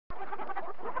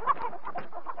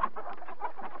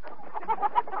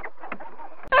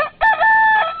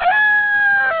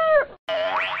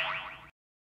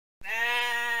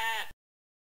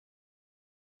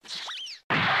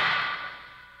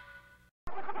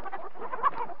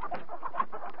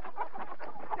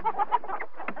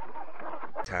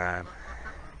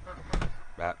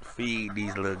feed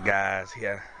these little guys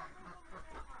here.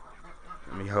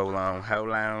 Let me hold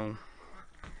on.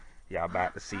 Y'all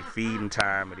about to see feeding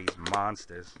time of these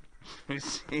monsters.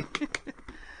 Let's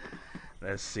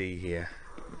see here.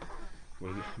 We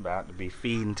about to be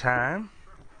feeding time.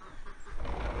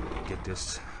 Get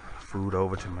this food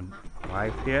over to my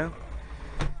wife here.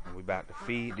 And we about to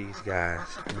feed these guys.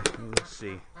 Let's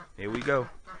see. Here we go.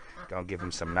 Gonna give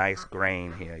them some nice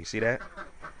grain here. You see that?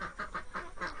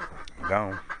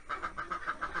 Gone.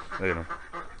 Look at them.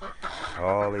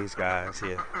 All these guys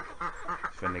here.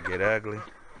 Finna get ugly.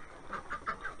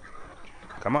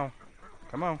 Come on.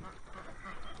 Come on.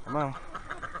 Come on.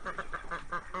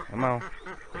 Come on.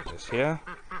 Put this here.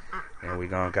 And we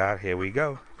gonna got, here we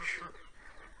go.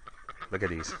 Look at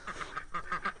these.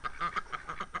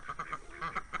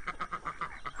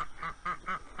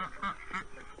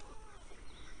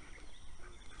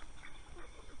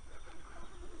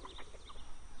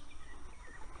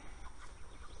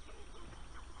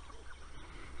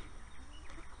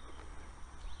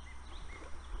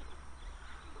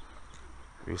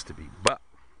 Used to be Buck.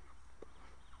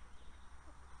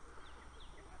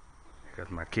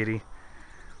 Because my kitty,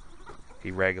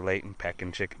 he regulating,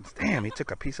 pecking chickens. Damn, he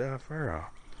took a piece of her fur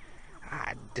off.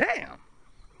 Ah, damn.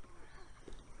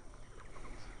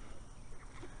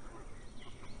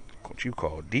 What you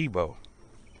call Debo.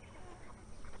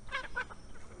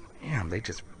 Damn, they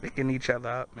just picking each other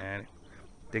up, man.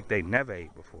 Think they never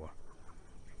ate before.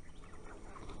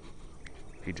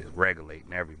 He just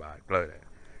regulating everybody. Blood that.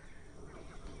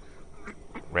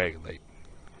 Regulate.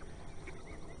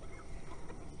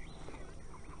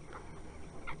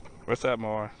 What's up,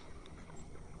 Morris?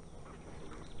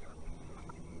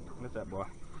 What's up, boy?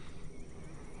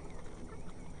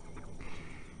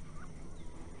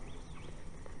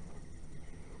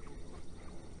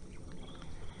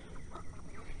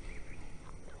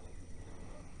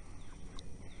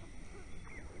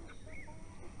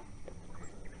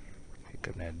 Here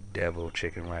come that devil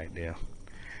chicken right there.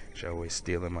 She's always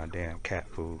stealing my damn cat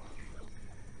food.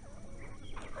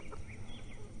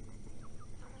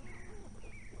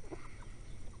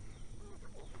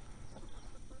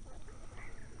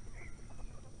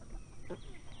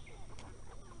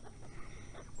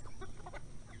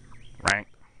 Rank.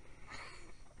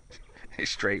 They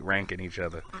straight ranking each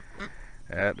other.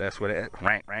 That's what it is.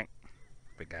 Rank.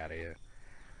 Pick out of here.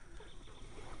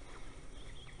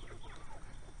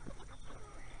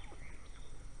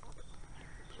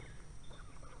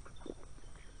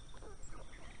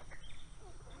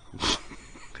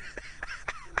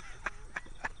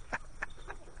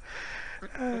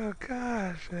 Oh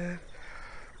gosh, man.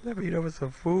 Let me eat over some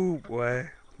food, boy.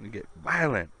 You get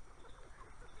violent.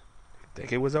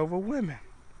 Think it was over women.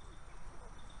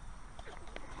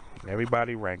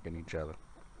 Everybody ranking each other.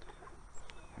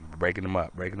 Breaking them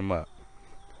up.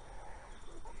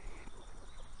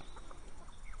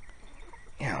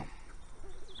 Damn.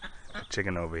 The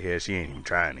chicken over here, she ain't even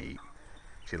trying to eat.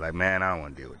 She's like, man, I don't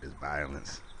want to deal with this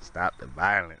violence. Stop the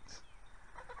violence.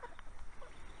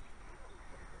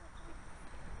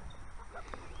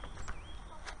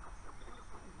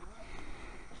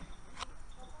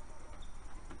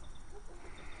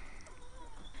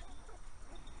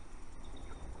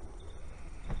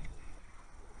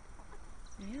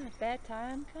 Yeah, if that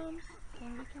time comes,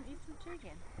 then we can eat some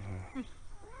chicken.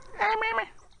 Hey, Mimi.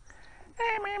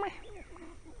 Hey, Mimi.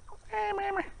 Hey,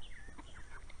 Mimi.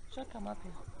 She'll come up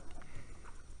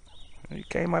here. You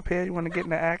came up here, you want to get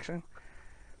into action?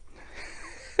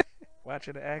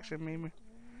 Watching the action, Mimi?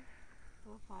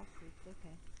 4, 5, 6,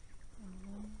 okay. And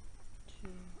 1, 2,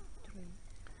 3.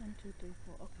 1, 2, 3,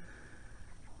 4, okay.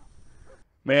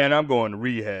 Man, I'm going to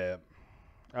rehab.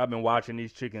 I've been watching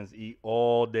these chickens eat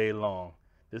all day long.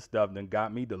 This stuff done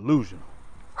got me delusional.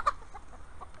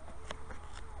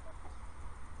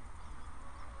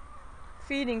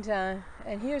 Feeding time,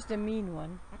 and here's the mean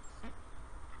one.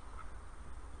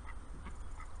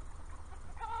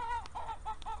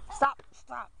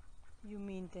 Stop, you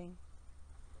mean thing.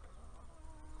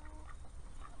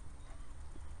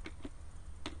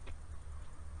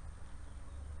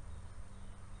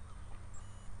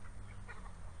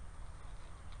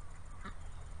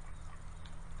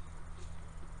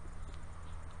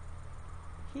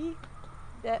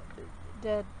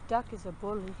 The duck is a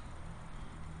bully.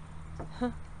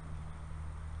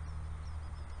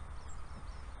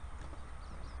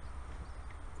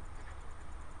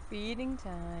 Feeding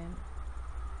time.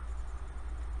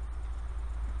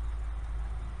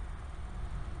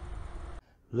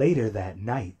 Later that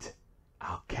night,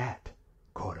 our cat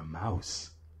caught a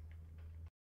mouse.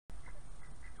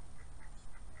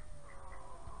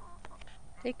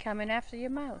 They coming after your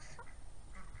mouse.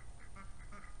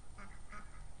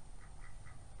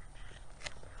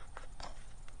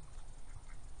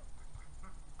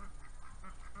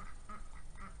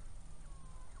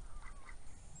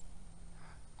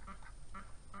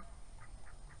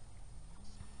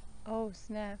 Oh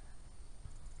snap.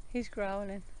 He's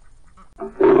growling.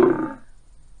 Them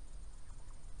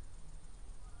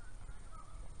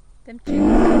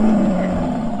chickens.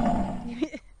 Give me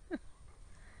that.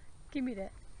 Give me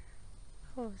that.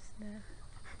 Oh snap.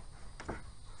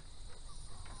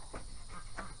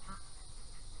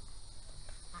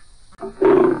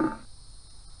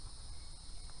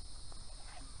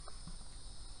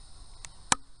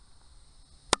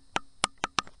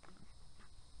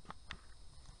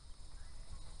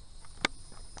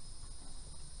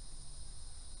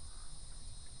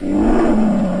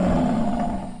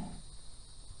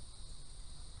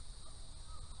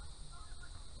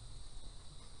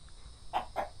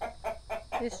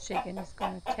 This chicken is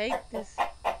gonna take this mouse.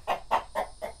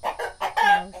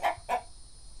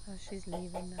 Oh, she's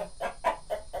leaving now.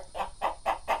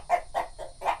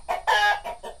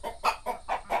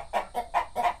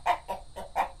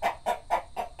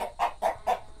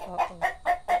 Uh-oh.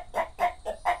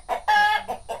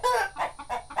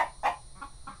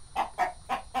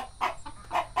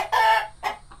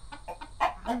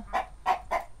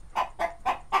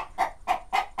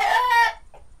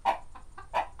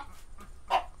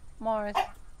 Morris.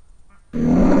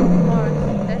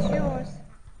 Morris, that's yours.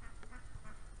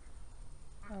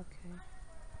 Okay.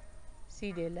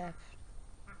 See, they left.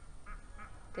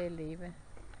 They're leaving.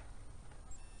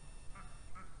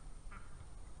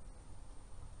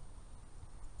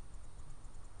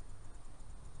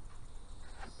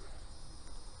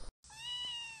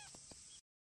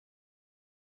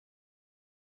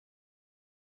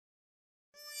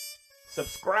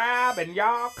 Subscribe and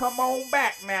y'all come on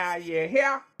back now, you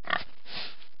hear?